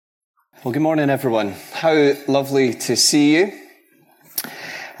Well, good morning, everyone. How lovely to see you.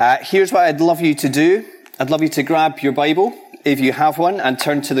 Here's what I'd love you to do. I'd love you to grab your Bible, if you have one, and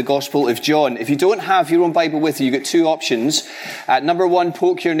turn to the Gospel of John. If you don't have your own Bible with you, you've got two options. Number one,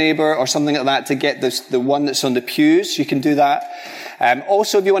 poke your neighbour or something like that to get the one that's on the pews. You can do that.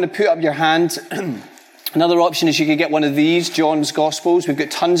 Also, if you want to put up your hand, another option is you can get one of these, John's Gospels. We've got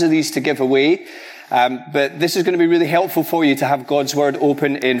tons of these to give away. But this is going to be really helpful for you to have God's Word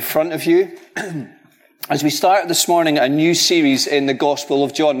open in front of you. As we start this morning a new series in the Gospel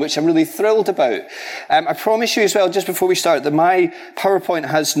of John, which I'm really thrilled about. I promise you as well, just before we start, that my PowerPoint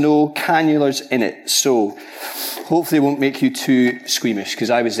has no cannulas in it. So hopefully it won't make you too squeamish, because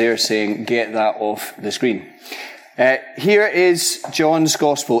I was there saying, get that off the screen. Here is John's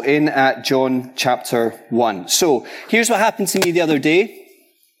Gospel in at John chapter 1. So here's what happened to me the other day.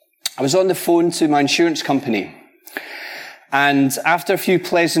 I was on the phone to my insurance company, and after a few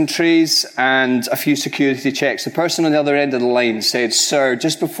pleasantries and a few security checks, the person on the other end of the line said, "Sir,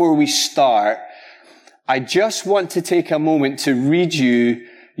 just before we start, I just want to take a moment to read you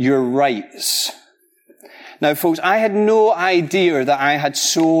your rights." Now, folks, I had no idea that I had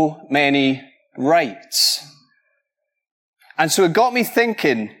so many rights. And so it got me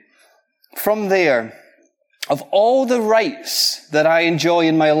thinking from there, of all the rights that I enjoy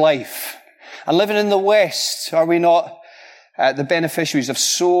in my life, and living in the West, are we not the beneficiaries of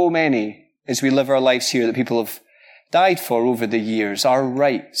so many as we live our lives here that people have died for over the years? Our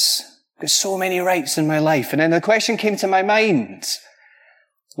rights. There's so many rights in my life. And then the question came to my mind,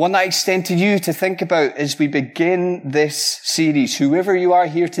 one that I extend to you to think about as we begin this series. Whoever you are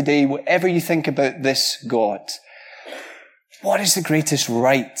here today, whatever you think about this God, what is the greatest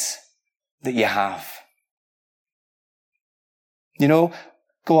right that you have? You know,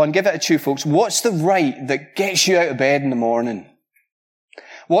 go on, give it a chew, folks. What's the right that gets you out of bed in the morning?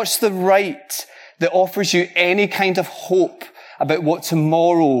 What's the right that offers you any kind of hope about what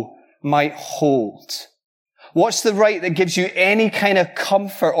tomorrow might hold? What's the right that gives you any kind of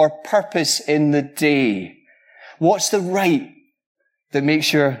comfort or purpose in the day? What's the right that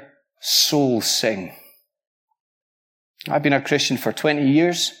makes your soul sing? I've been a Christian for 20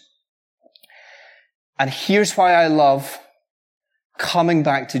 years. And here's why I love coming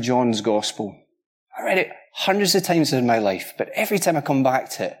back to John's Gospel. I read it hundreds of times in my life, but every time I come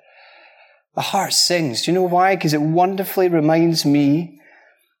back to it, my heart sings. Do you know why? Because it wonderfully reminds me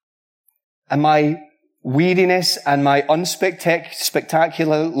and my weariness and my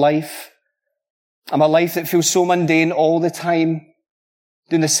unspectacular life, and my life that feels so mundane all the time,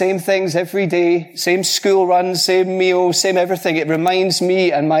 doing the same things every day, same school runs, same meal, same everything. It reminds me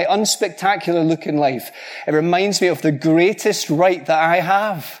and my unspectacular looking life, it reminds me of the greatest right that I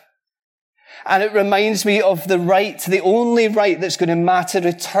have. And it reminds me of the right, the only right that's going to matter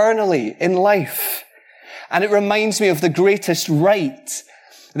eternally in life. And it reminds me of the greatest right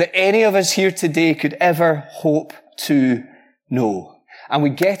that any of us here today could ever hope to know. And we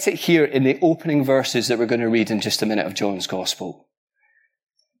get it here in the opening verses that we're going to read in just a minute of John's Gospel.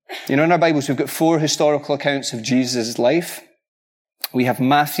 You know, in our Bibles, we've got 4 historical accounts of Jesus' life. We have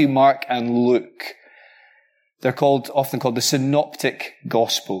Matthew, Mark, and Luke. They're often called the synoptic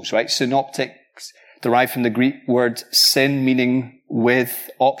Gospels, right? Synoptics derive from the Greek word syn, meaning with,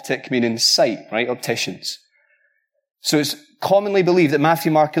 optic, meaning sight, right? Opticians. So it's commonly believed that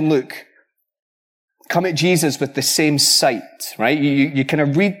Matthew, Mark, and Luke come at Jesus with the same sight, right? You kind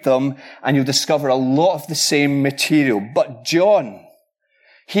of read them and you'll discover a lot of the same material. But John,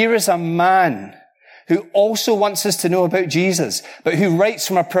 here is a man who also wants us to know about Jesus, but who writes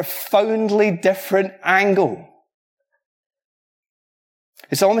from a profoundly different angle.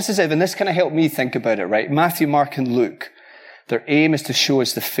 It's almost as if, and this kind of helped me think about it, right? Matthew, Mark, and Luke, their aim is to show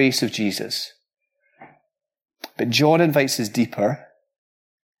us the face of Jesus. But John invites us deeper,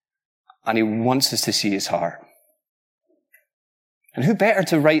 and he wants us to see his heart. And who better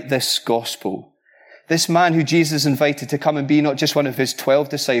to write this gospel? This man who Jesus invited to come and be not just one of his 12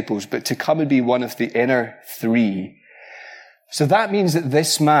 disciples, but to come and be one of the inner 3. So that means that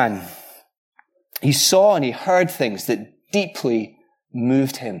this man, he saw and he heard things that deeply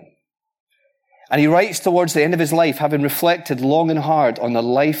moved him. And he writes towards the end of his life, having reflected long and hard on the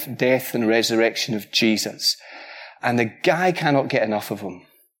life, death, and resurrection of Jesus. And the guy cannot get enough of him.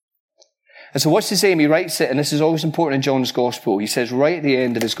 And so what's his aim? He writes it, and this is always important in John's Gospel. He says right at the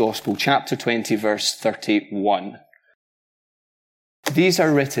end of his Gospel, chapter 20, verse 31, "These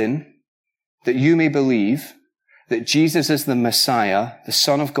are written that you may believe that Jesus is the Messiah, the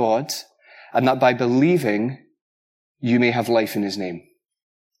Son of God, and that by believing you may have life in his name."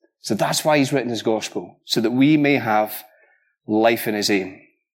 So that's why he's written his Gospel, so that we may have life in his name.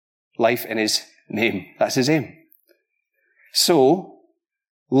 life in his name. That's his aim. So,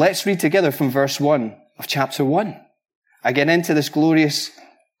 let's read together from verse 1 of chapter 1. Again into this glorious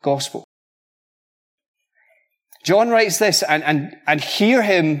gospel. John writes this and hear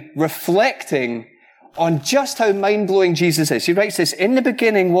him reflecting on just how mind-blowing Jesus is. He writes this, in the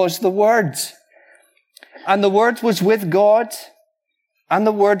beginning was the Word, and the Word was with God, and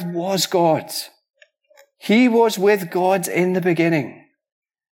the Word was God. He was with God in the beginning.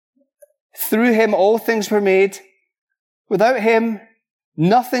 Through him all things were made. Without him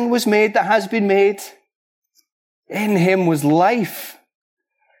nothing was made that has been made. In him was life,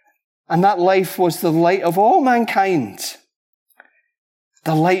 and that life was the light of all mankind.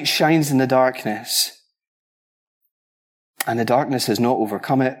 The light shines in the darkness, and the darkness has not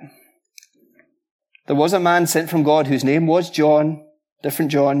overcome it. There was a man sent from God whose name was John,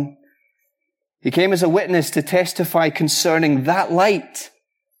 different John. He came as a witness to testify concerning that light,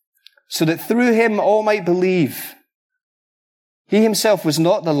 so that through him all might believe. He himself was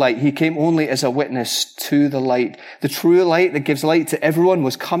not the light. He came only as a witness to the light. The true light that gives light to everyone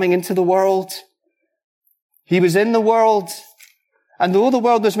was coming into the world. He was in the world, and though the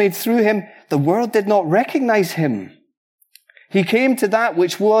world was made through him, the world did not recognize him. He came to that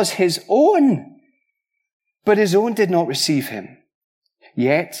which was his own, but his own did not receive him.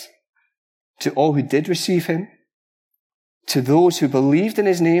 Yet, to all who did receive him, to those who believed in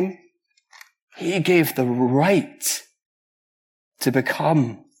his name, he gave the right to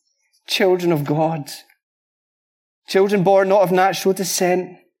become children of God. Children born not of natural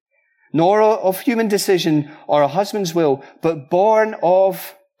descent, nor of human decision or a husband's will, but born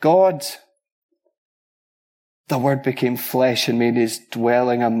of God. The Word became flesh and made his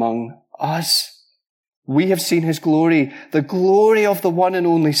dwelling among us. We have seen his glory, the glory of the one and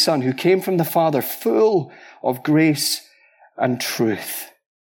only Son who came from the Father, full of grace and truth.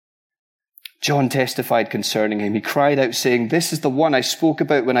 John testified concerning him. He cried out saying, this is the one I spoke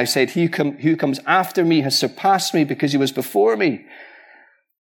about when I said, he who comes after me has surpassed me because he was before me.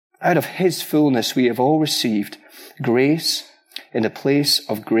 Out of his fullness we have all received grace in the place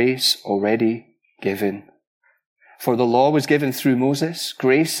of grace already given. For the law was given through Moses.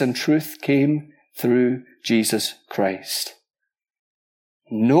 Grace and truth came through Jesus Christ.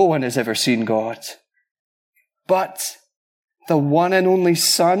 No one has ever seen God, but the one and only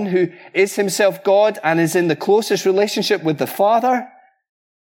Son, who is himself God and is in the closest relationship with the Father,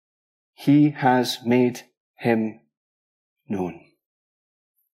 he has made him known.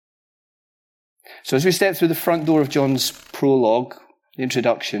 So as we step through the front door of John's prologue, the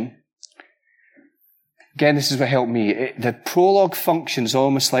introduction, again, this is what helped me. The prologue functions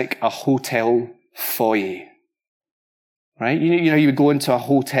almost like a hotel foyer. Right? You know, you would go into a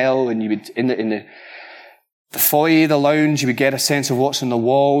hotel and you would, in the foyer, the lounge, you would get a sense of what's on the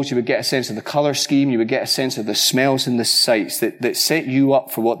walls, you would get a sense of the colour scheme, you would get a sense of the smells and the sights that set you up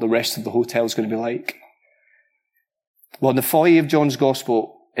for what the rest of the hotel is going to be like. Well, in the foyer of John's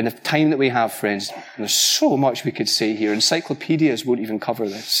Gospel, in the time that we have, friends, there's so much we could say here. Encyclopedias won't even cover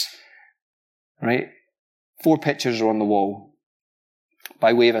this. Right? 4 pictures are on the wall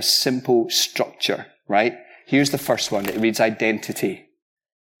by way of a simple structure, right? Here's the first one. It reads identity.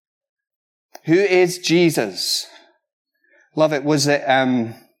 Who is Jesus? Love it. Was it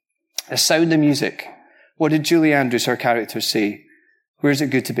a Sound of Music? What did Julie Andrews, her character, say? Where is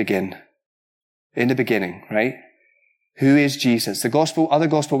it good to begin? In the beginning, right? Who is Jesus? Other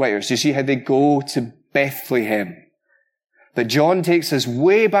gospel writers, you see how they go to Bethlehem. But John takes us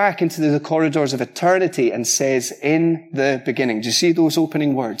way back into the corridors of eternity and says, in the beginning. Do you see those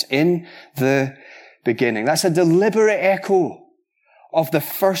opening words? In the beginning. That's a deliberate echo of the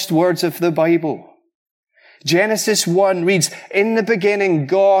first words of the Bible. Genesis 1 reads, in the beginning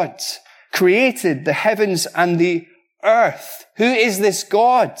God created the heavens and the earth. Who is this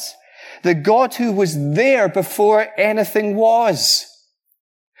God? The God who was there before anything was.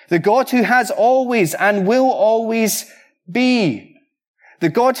 The God who has always and will always be. The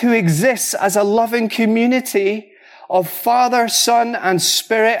God who exists as a loving community of Father, Son, and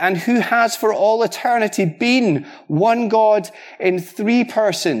Spirit, and who has for all eternity been one God in 3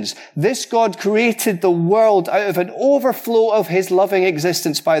 persons. This God created the world out of an overflow of his loving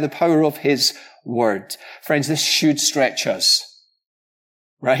existence by the power of his word. Friends, this should stretch us.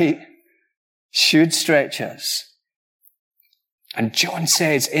 Right? Should stretch us. And John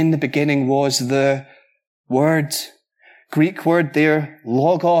says, in the beginning was the Word. Greek word there,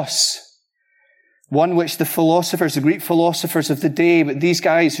 logos. One which the Greek philosophers of the day, but these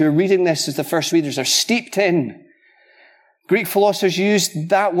guys who are reading this as the first readers are steeped in. Greek philosophers used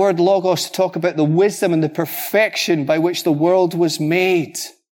that word logos to talk about the wisdom and the perfection by which the world was made.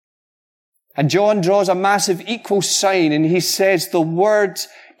 And John draws a massive equal sign and he says the Word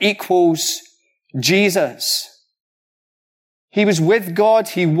equals Jesus. He was with God.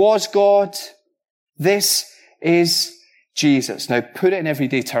 He was God. This is Jesus. Now put it in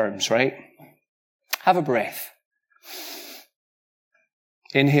everyday terms, right? Have a breath.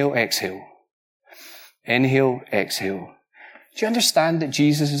 Inhale, exhale. Inhale, exhale. Do you understand that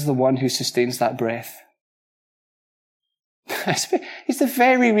Jesus is the one who sustains that breath? He's the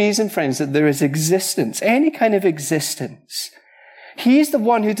very reason, friends, that there is existence, any kind of existence. He is the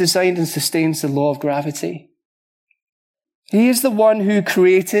one who designed and sustains the law of gravity. He is the one who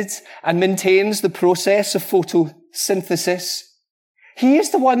created and maintains the process of photosynthesis. He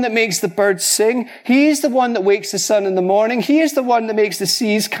is the one that makes the birds sing. He is the one that wakes the sun in the morning. He is the one that makes the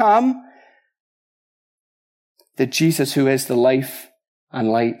seas calm. The Jesus who is the life and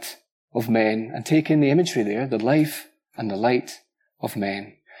light of men. And take in the imagery there, the life and the light of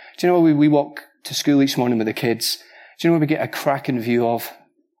men. Do you know we walk to school each morning with the kids? Do you know where we get a cracking view of?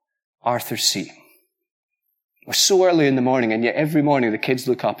 Arthur's Seat. We're so early in the morning, and yet every morning the kids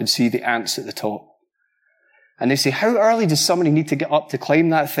look up and see the ants at the top. And they say, how early does somebody need to get up to climb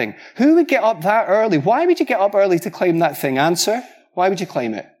that thing? Who would get up that early? Why would you get up early to climb that thing? Answer, why would you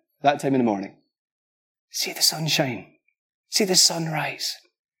climb it that time in the morning? See the sunshine. See the sunrise.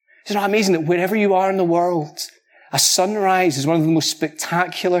 Isn't it amazing that wherever you are in the world, a sunrise is one of the most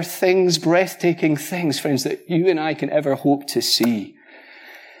spectacular things, breathtaking things, friends, that you and I can ever hope to see.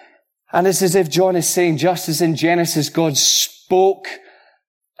 And it's as if John is saying, just as in Genesis, God spoke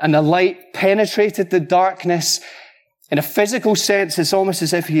and the light penetrated the darkness. In a physical sense, it's almost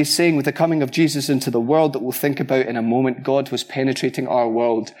as if he is saying with the coming of Jesus into the world that we'll think about in a moment, God was penetrating our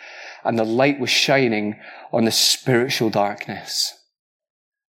world and the light was shining on the spiritual darkness.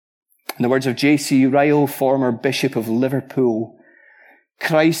 In the words of J.C. Ryle, former Bishop of Liverpool,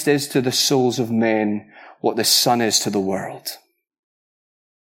 Christ is to the souls of men what the sun is to the world.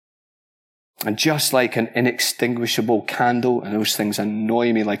 And just like an inextinguishable candle, and those things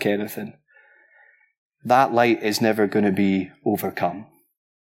annoy me like anything, that light is never going to be overcome.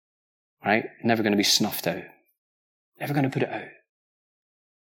 Right? Never going to be snuffed out. Never going to put it out.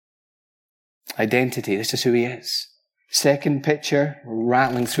 Identity, this is who he is. Second picture, we're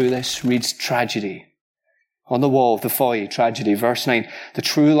rattling through this, reads tragedy. On the wall of the foyer, tragedy. Verse 9, the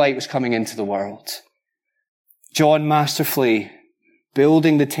true light was coming into the world. John masterfully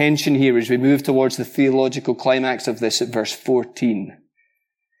building the tension here as we move towards the theological climax of this at verse 14.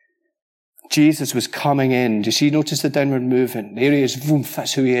 Jesus was coming in. Do you see, notice the downward movement? There he is, boom,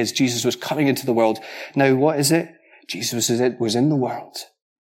 that's who he is. Jesus was coming into the world. Now, what is it? Jesus was in the world.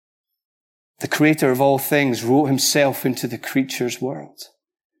 The creator of all things wrote himself into the creature's world.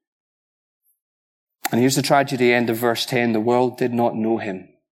 And here's the tragedy, end of verse 10. The world did not know him.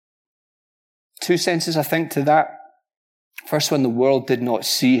 Two senses, I think, to that. First one, the world did not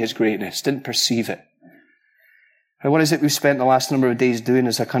see his greatness, didn't perceive it. And what is it we've spent the last number of days doing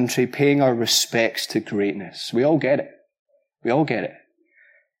as a country? Paying our respects to greatness. We all get it. We all get it.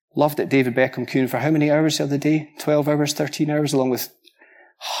 Loved it, David Beckham Kuhn, for how many hours the other day? 12 hours, 13 hours, along with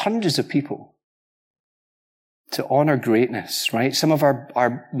hundreds of people to honor greatness, right? Some of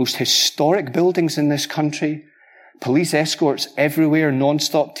our most historic buildings in this country, police escorts everywhere,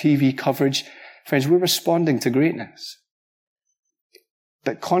 non-stop TV coverage. Friends, we're responding to greatness.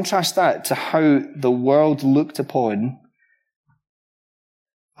 But contrast that to how the world looked upon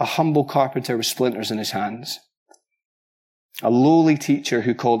a humble carpenter with splinters in his hands, a lowly teacher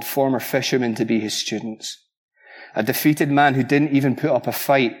who called former fishermen to be his students, a defeated man who didn't even put up a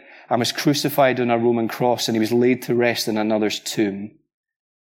fight and was crucified on a Roman cross, and he was laid to rest in another's tomb.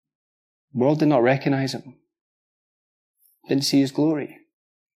 The world did not recognize him. Didn't see his glory.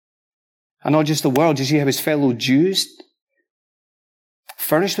 And not just the world, you see how his fellow Jews,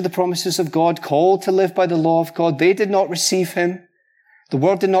 furnished with the promises of God, called to live by the law of God, they did not receive him. The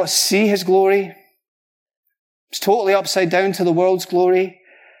world did not see his glory. It's totally upside down to the world's glory.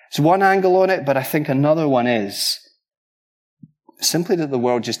 There's one angle on it, but I think another one is simply that the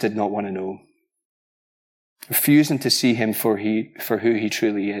world just did not want to know. Refusing to see him for who he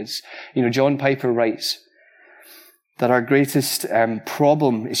truly is. You know, John Piper writes that our greatest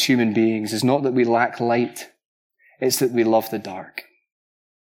problem as human beings is not that we lack light, it's that we love the dark.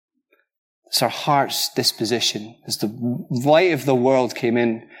 It's our heart's disposition. As the light of the world came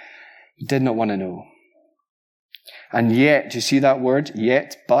in, we did not want to know. And yet, do you see that word?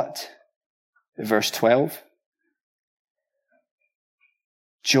 Yet, but, verse 12.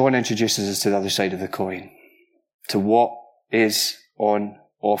 John introduces us to the other side of the coin, to what is on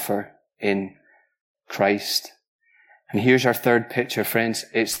offer in Christ. And here's our third picture, friends.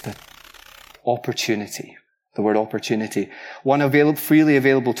 It's opportunity. The word opportunity. One freely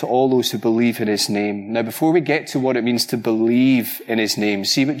available to all those who believe in his name. Now, before we get to what it means to believe in his name,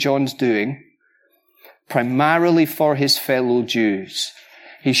 see what John's doing? Primarily for his fellow Jews.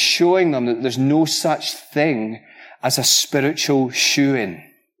 He's showing them that there's no such thing as a spiritual shoe-in.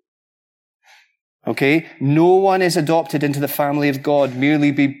 Okay? No one is adopted into the family of God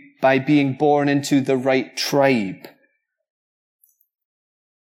merely by being born into the right tribe.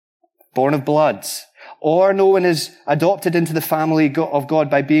 Born of blood. Or no one is adopted into the family of God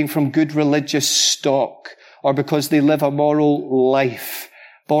by being from good religious stock, or because they live a moral life,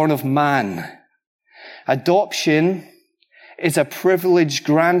 born of man. Adoption is a privilege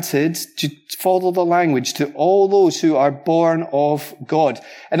granted, to follow the language, to all those who are born of God.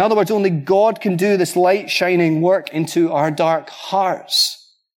 In other words, only God can do this light shining work into our dark hearts.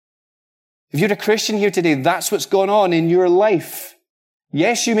 If you're a Christian here today, that's what's gone on in your life.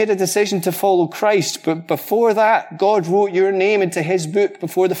 Yes, you made a decision to follow Christ, but before that, God wrote your name into his book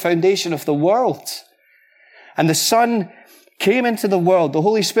before the foundation of the world. And the Son came into the world, the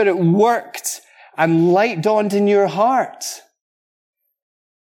Holy Spirit worked, and light dawned in your heart.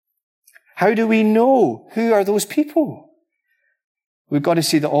 How do we know? Who are those people? We've got to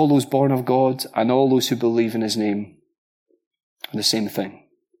see that all those born of God and all those who believe in his name are the same thing.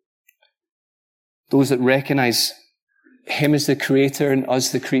 Those that recognize him as the creator and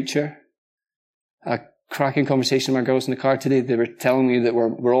us the creature. A cracking conversation with my girls in the car today. They were telling me that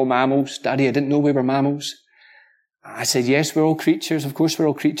we're all mammals. Daddy, I didn't know we were mammals. I said, yes, we're all creatures. Of course we're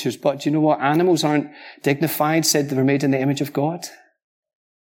all creatures. But do you know what? Animals aren't dignified, said they were made in the image of God.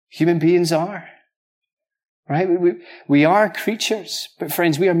 Human beings are. Right? We are creatures. But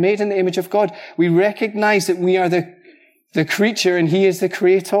friends, we are made in the image of God. We recognize that we are the creature and he is the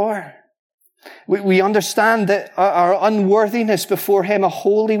creator. We understand that our unworthiness before him, a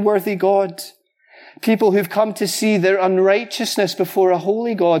holy, worthy God. People who've come to see their unrighteousness before a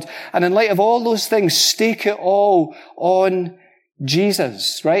holy God. And in light of all those things, stake it all on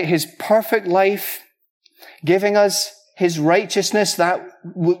Jesus, right? His perfect life, giving us his righteousness that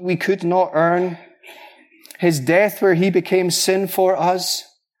we could not earn. His death where he became sin for us.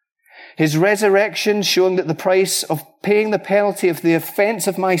 His resurrection showing that the price of paying the penalty of the offense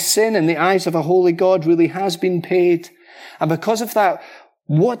of my sin in the eyes of a holy God really has been paid. And because of that,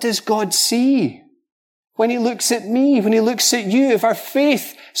 what does God see? When he looks at me, when he looks at you, if our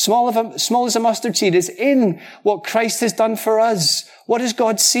faith, small as a mustard seed, is in what Christ has done for us, what does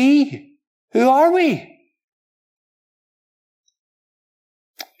God see? Who are we?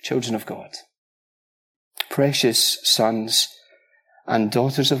 Children of God. Precious sons and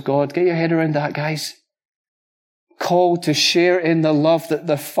daughters of God. Get your head around that, guys. Called to share in the love that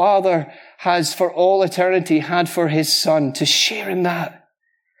the Father has for all eternity had for his Son, to share in that.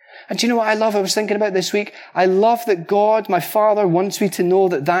 And do you know what I love? I was thinking about this week. I love that God, my Father, wants me to know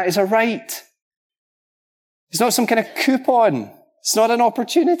that that is a right. It's not some kind of coupon. It's not an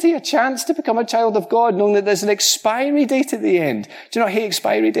opportunity, a chance to become a child of God, knowing that there's an expiry date at the end. Do you not hate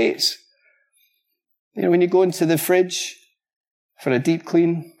expiry dates? You know, when you go into the fridge for a deep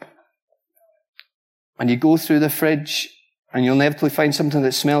clean, and you go through the fridge, and you'll inevitably find something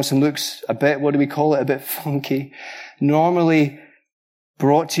that smells and looks a bit, what do we call it, a bit funky. Normally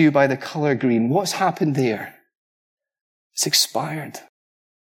brought to you by the colour green. What's happened there? It's expired.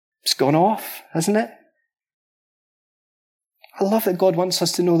 It's gone off, hasn't it? I love that God wants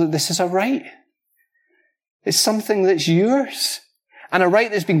us to know that this is a right. It's something that's yours. And a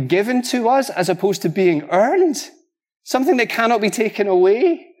right that's been given to us as opposed to being earned. Something that cannot be taken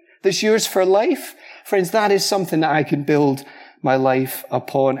away. That's yours for life. Friends, that is something that I can build my life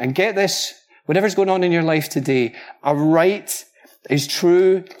upon. And get this, whatever's going on in your life today, a right is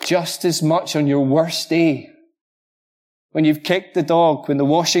true just as much on your worst day. When you've kicked the dog, when the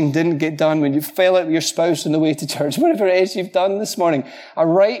washing didn't get done, when you fell out with your spouse on the way to church, whatever it is you've done this morning, a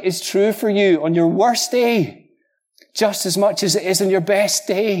right is true for you on your worst day, just as much as it is on your best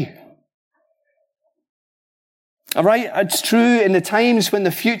day. A right, it's true in the times when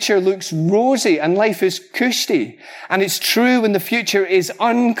the future looks rosy and life is cushy. And it's true when the future is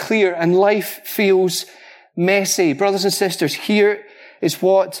unclear and life feels messy. Brothers and sisters, here is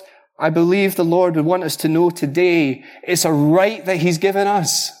what I believe the Lord would want us to know today. It's a right that he's given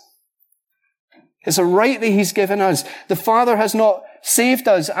us. It's a right that he's given us. The Father has not saved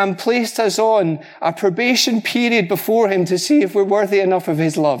us and placed us on a probation period before him to see if we're worthy enough of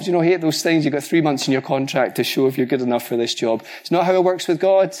his love. You know, I hate those things. You've got 3 months in your contract to show if you're good enough for this job. It's not how it works with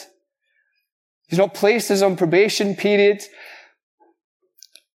God. He's not placed us on probation period.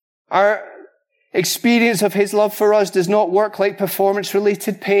 Our experience of his love for us does not work like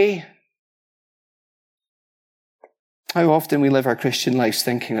performance-related pay. How often we live our Christian lives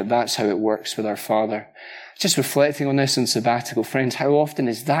thinking that that's how it works with our Father. Just reflecting on this in sabbatical, friends, how often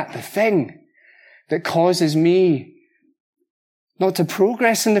is that the thing that causes me not to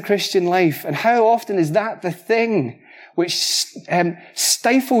progress in the Christian life? And how often is that the thing which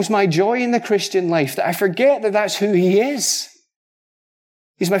stifles my joy in the Christian life, that I forget that that's who He is?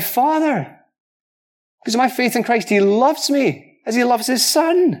 He's my Father. Because of my faith in Christ, He loves me as He loves His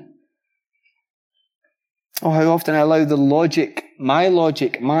Son. Oh, how often I allow the logic,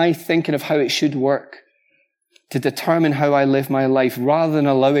 my thinking of how it should work to determine how I live my life, rather than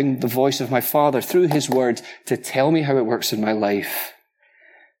allowing the voice of my Father through His Word to tell me how it works in my life.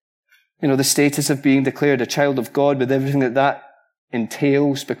 You know, the status of being declared a child of God with everything that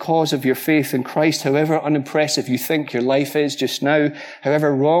entails because of your faith in Christ, however unimpressive you think your life is just now,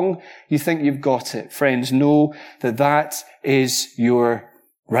 however wrong you think you've got it, friends, know that that is your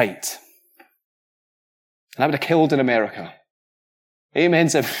right. And I would have killed in America.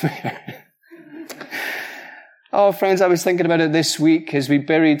 Amens everywhere. Oh, friends, I was thinking about it this week as we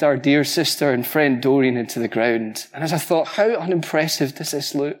buried our dear sister and friend Doreen into the ground. And as I thought, how unimpressive does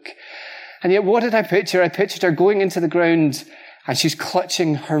this look? And yet, what did I picture? I pictured her going into the ground and she's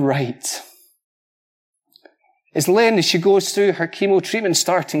clutching her right. It's Lynn as she goes through her chemo treatment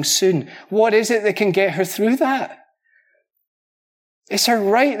starting soon. What is it that can get her through that? It's her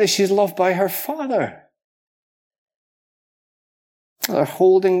right that she's loved by her Father. They're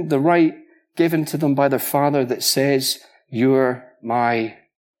holding the right given to them by their Father that says, "You're my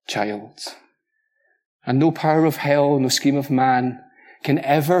child." And no power of hell, no scheme of man can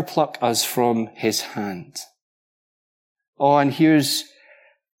ever pluck us from His hand. Oh, and here's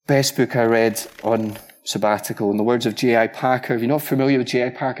the best book I read on sabbatical, in the words of J.I. Packer. If you're not familiar with J.I.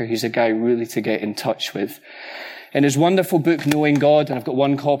 Packer, he's a guy really to get in touch with. In his wonderful book, Knowing God, and I've got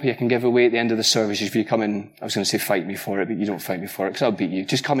one copy I can give away at the end of the service if you come in. I was going to say fight me for it, but you don't fight me for it because I'll beat you.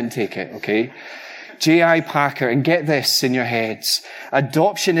 Just come and take it, okay? J.I. Packer, and get this in your heads.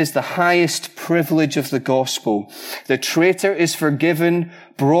 Adoption is the highest privilege of the gospel. The traitor is forgiven,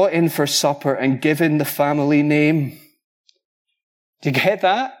 brought in for supper, and given the family name. Do you get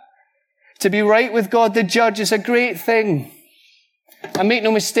that? To be right with God the judge is a great thing. And make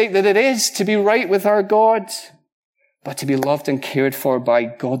no mistake that it is to be right with our God. But to be loved and cared for by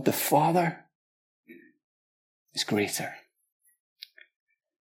God the Father is greater.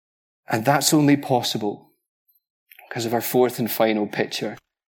 And that's only possible because of our fourth and final picture.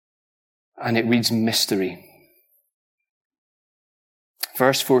 And it reads mystery.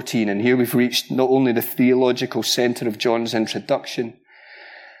 Verse 14, and here we've reached not only the theological center of John's introduction,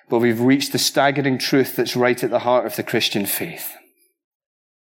 but we've reached the staggering truth that's right at the heart of the Christian faith.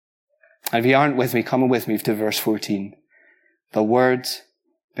 And if you aren't with me, come with me to verse 14. The Word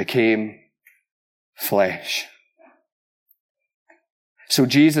became flesh. So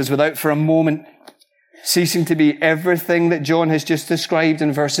Jesus, without for a moment ceasing to be everything that John has just described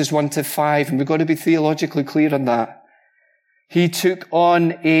in verses 1 to 5, and we've got to be theologically clear on that, He took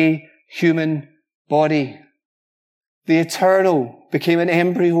on a human body. The eternal became an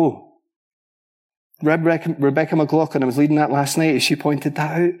embryo. Rebecca McLaughlin, I was leading that last night as she pointed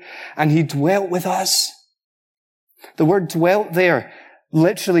that out. And He dwelt with us. The word dwelt there,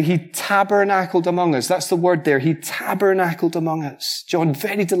 literally, He tabernacled among us. That's the word there. He tabernacled among us. John,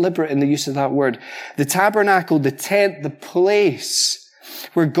 very deliberate in the use of that word. The tabernacle, the tent, the place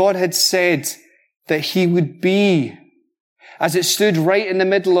where God had said that He would be, as it stood right in the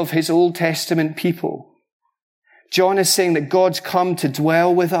middle of His Old Testament people. John is saying that God's come to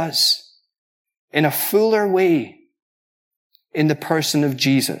dwell with us in a fuller way in the person of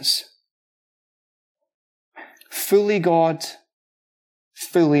Jesus. Fully God,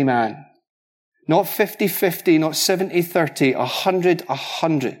 fully man. Not 50-50, not 70-30,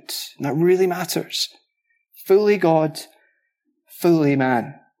 100-100. And that really matters. Fully God, fully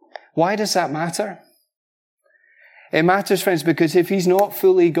man. Why does that matter? It matters, friends, because if He's not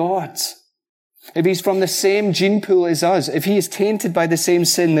fully God, if He's from the same gene pool as us, if He is tainted by the same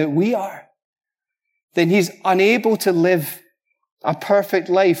sin that we are, then He's unable to live a perfect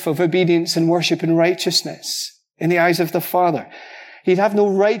life of obedience and worship and righteousness in the eyes of the Father. He'd have no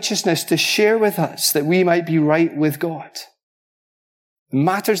righteousness to share with us that we might be right with God. It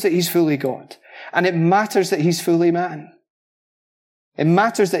matters that He's fully God. And it matters that He's fully man. It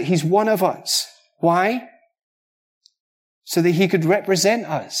matters that He's one of us. Why? So that He could represent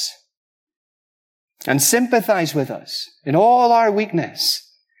us and sympathize with us in all our weakness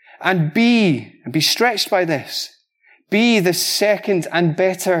and be stretched by this, be the second and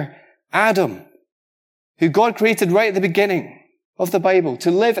better Adam, who God created right at the beginning, of the Bible,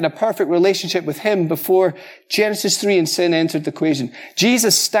 to live in a perfect relationship with him before Genesis 3 and sin entered the equation.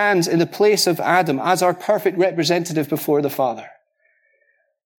 Jesus stands in the place of Adam as our perfect representative before the Father.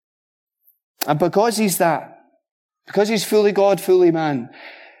 And because he's that, because he's fully God, fully man,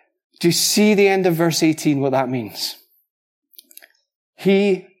 do you see the end of verse 18, what that means?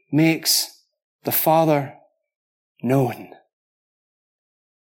 He makes the Father known.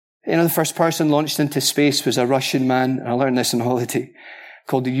 You know, the first person launched into space was a Russian man, and I learned this on holiday,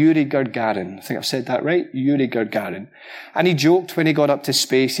 called Yuri Gagarin. I think I've said that right, Yuri Gagarin. And he joked when he got up to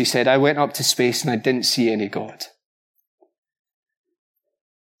space, he said, I went up to space and I didn't see any God.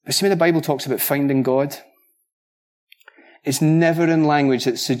 But see, when the Bible talks about finding God, it's never in language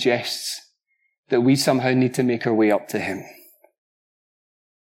that suggests that we somehow need to make our way up to him.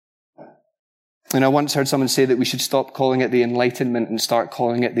 And I once heard someone say that we should stop calling it the enlightenment and start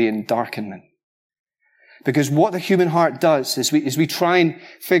calling it the endarkenment. Because what the human heart does is we try and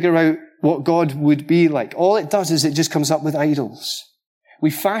figure out what God would be like. All it does is it just comes up with idols.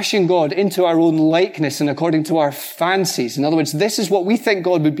 We fashion God into our own likeness and according to our fancies. In other words, this is what we think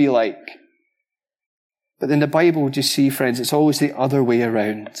God would be like. But in the Bible, do you see, friends, it's always the other way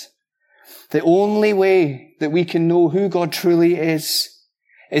around. The only way that we can know who God truly is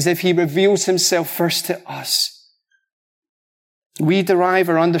if he reveals himself first to us. We derive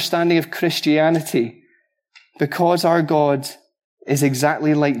our understanding of Christianity because our God is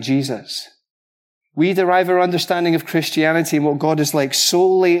exactly like Jesus. We derive our understanding of Christianity and what God is like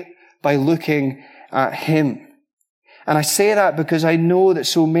solely by looking at him. And I say that because I know that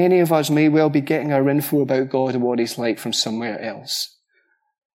so many of us may well be getting our info about God and what he's like from somewhere else.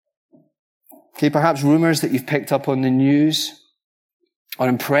 Okay, perhaps rumors that you've picked up on the news, or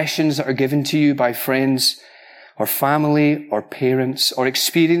impressions that are given to you by friends or family or parents, or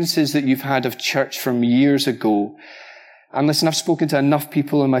experiences that you've had of church from years ago. And listen, I've spoken to enough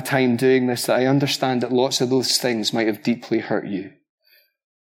people in my time doing this that I understand that lots of those things might have deeply hurt you.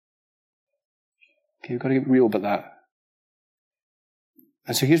 Okay, we've got to get real about that.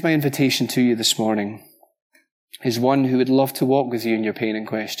 And so here's my invitation to you this morning, is one who would love to walk with you in your pain and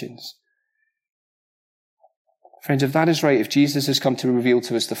questions. Friends, if that is right, if Jesus has come to reveal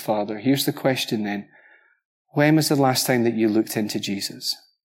to us the Father, here's the question then. When was the last time that you looked into Jesus?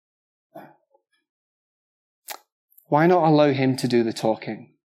 Why not allow him to do the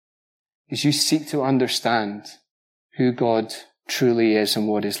talking as you seek to understand who God truly is and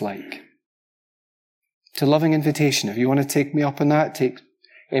what he's like? It's a loving invitation. If you want to take me up on that, take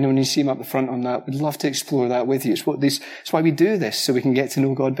anyone you see him up the front on that. We'd love to explore that with you. It's why we do this, so we can get to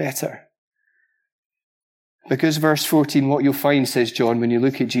know God better. Because verse 14, what you'll find, says John, when you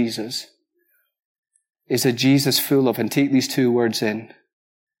look at Jesus, is a Jesus full of, and take these two words in,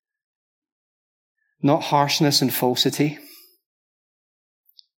 not harshness and falsity,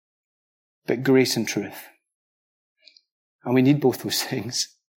 but grace and truth. And we need both those things.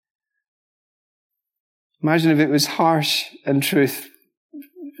 Imagine if it was harsh and truth.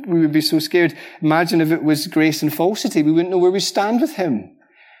 We would be so scared. Imagine if it was grace and falsity. We wouldn't know where we stand with him.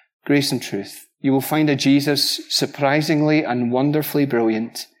 Grace and truth. You will find a Jesus surprisingly and wonderfully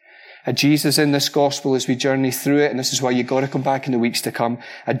brilliant. A Jesus in this gospel as we journey through it, and this is why you've got to come back in the weeks to come.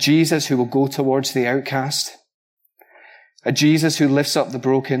 A Jesus who will go towards the outcast. A Jesus who lifts up the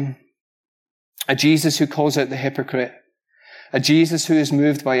broken. A Jesus who calls out the hypocrite. A Jesus who is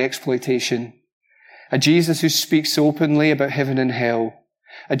moved by exploitation. A Jesus who speaks openly about heaven and hell.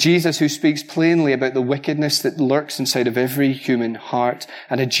 A Jesus who speaks plainly about the wickedness that lurks inside of every human heart.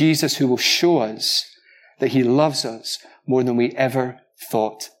 And a Jesus who will show us that he loves us more than we ever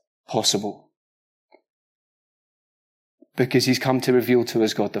thought possible. Because he's come to reveal to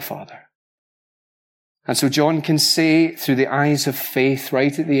us God the Father. And so John can say through the eyes of faith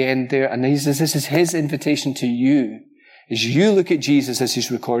right at the end there, and this is his invitation to you, as you look at Jesus as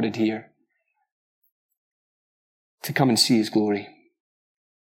he's recorded here, to come and see his glory.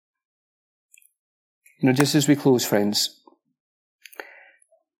 You know, just as we close, friends,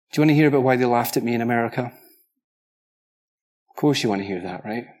 do you want to hear about why they laughed at me in America? Of course you want to hear that,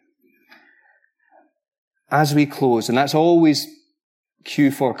 right? As we close, and that's always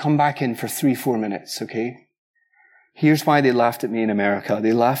Q4, come back in for 3-4 minutes, okay? Here's why they laughed at me in America.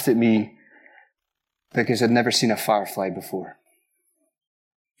 They laughed at me because I'd never seen a firefly before.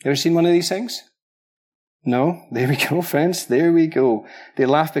 You ever seen one of these things? No? There we go, friends. There we go. They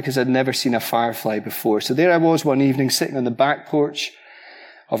laughed because I'd never seen a firefly before. So there I was one evening sitting on the back porch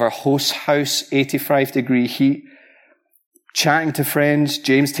of our host house, 85-degree heat, chatting to friends,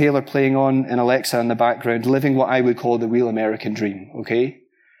 James Taylor playing on in Alexa in the background, living what I would call the real American dream, okay?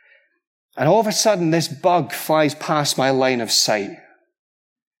 And all of a sudden, this bug flies past my line of sight.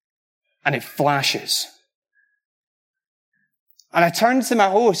 And it flashes. And I turned to my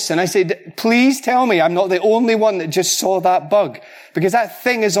host and I said, please tell me I'm not the only one that just saw that bug, because that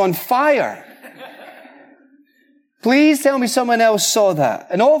thing is on fire. Please tell me someone else saw that.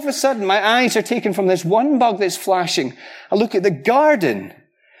 And all of a sudden, my eyes are taken from this one bug that's flashing. I look at the garden,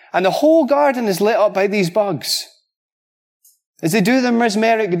 and the whole garden is lit up by these bugs. As they do their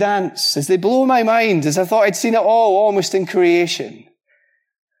mesmeric dance, as they blow my mind, as I thought I'd seen it all almost in creation.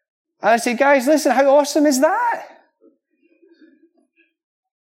 And I say, guys, listen, how awesome is that?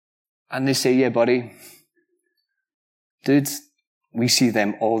 And they say, yeah, buddy. Dude, we see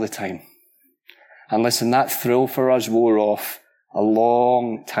them all the time. And listen, that thrill for us wore off a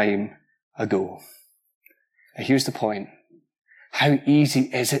long time ago. And here's the point. How easy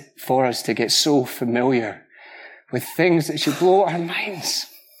is it for us to get so familiar with things that should blow our minds?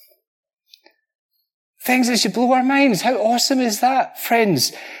 Things that should blow our minds. How awesome is that,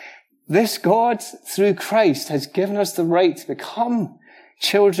 friends? This God, through Christ, has given us the right to become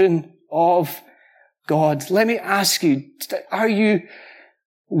children of God. Let me ask you, are you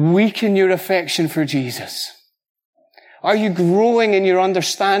weak in your affection for Jesus? Are you growing in your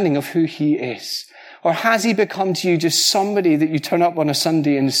understanding of who he is? Or has he become to you just somebody that you turn up on a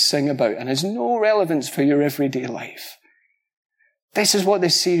Sunday and sing about and has no relevance for your everyday life? This is what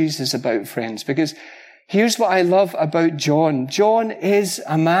this series is about, friends, because here's what I love about John. John is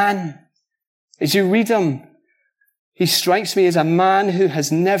a man. As you read him, he strikes me as a man who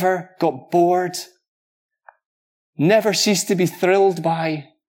has never got bored, never ceased to be thrilled by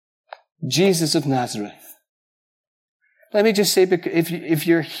Jesus of Nazareth. Let me just say, if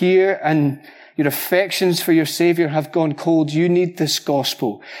you're here and your affections for your Savior have gone cold, you need this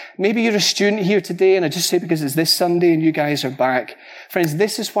gospel. Maybe you're a student here today, and I just say because it's this Sunday and you guys are back. Friends,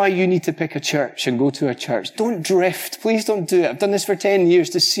 this is why you need to pick a church and go to a church. Don't drift. Please don't do it. I've done this for 10 years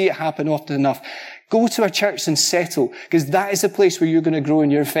to see it happen often enough. Go to a church and settle, because that is the place where you're going to grow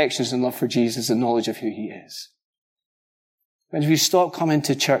in your affections and love for Jesus and knowledge of who he is. And if you stop coming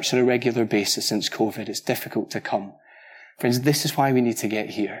to church on a regular basis since COVID, it's difficult to come. Friends, this is why we need to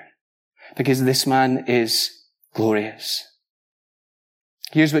get here. Because this man is glorious.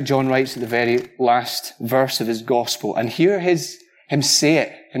 Here's what John writes at the very last verse of his gospel. And hear him say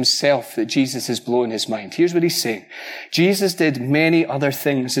it himself, that Jesus is blowing his mind. Here's what he's saying. Jesus did many other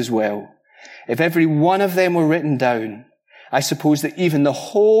things as well. If every one of them were written down, I suppose that even the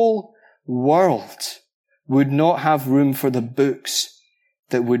whole world would not have room for the books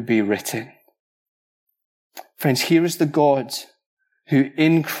that would be written. Friends, here is the God who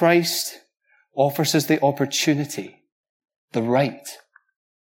in Christ offers us the opportunity, the right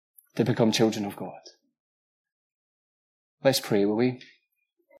to become children of God. Let's pray, will we?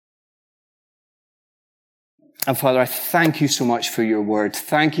 And Father, I thank you so much for your word.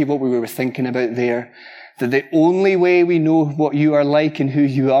 Thank you what we were thinking about there, that the only way we know what you are like and who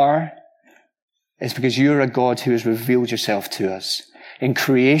you are is because you're a God who has revealed yourself to us in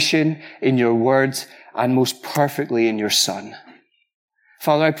creation, in your word, and most perfectly in your Son.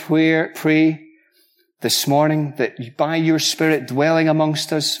 Father, I pray this morning that by your Spirit dwelling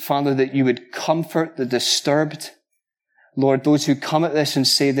amongst us, Father, that you would comfort the disturbed. Lord, those who come at this and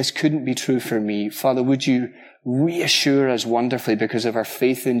say, this couldn't be true for me. Father, would you reassure us wonderfully because of our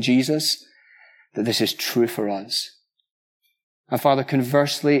faith in Jesus that this is true for us. And Father,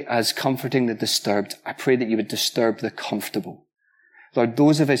 conversely, as comforting the disturbed, I pray that you would disturb the comfortable. Lord,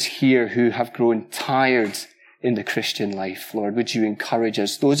 those of us here who have grown tired in the Christian life, Lord, would you encourage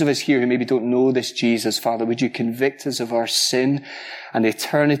us? Those of us here who maybe don't know this Jesus, Father, would you convict us of our sin and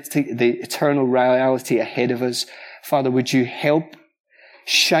the eternal reality ahead of us? Father, would you help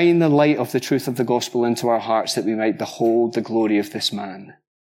shine the light of the truth of the gospel into our hearts that we might behold the glory of this man?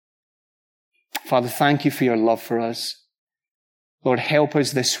 Father, thank you for your love for us. Lord, help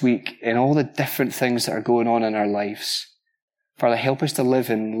us this week in all the different things that are going on in our lives. Father, help us to live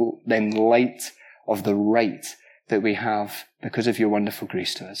in light of the right that we have because of your wonderful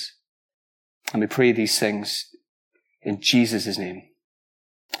grace to us. And we pray these things in Jesus' name.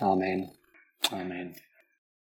 Amen. Amen.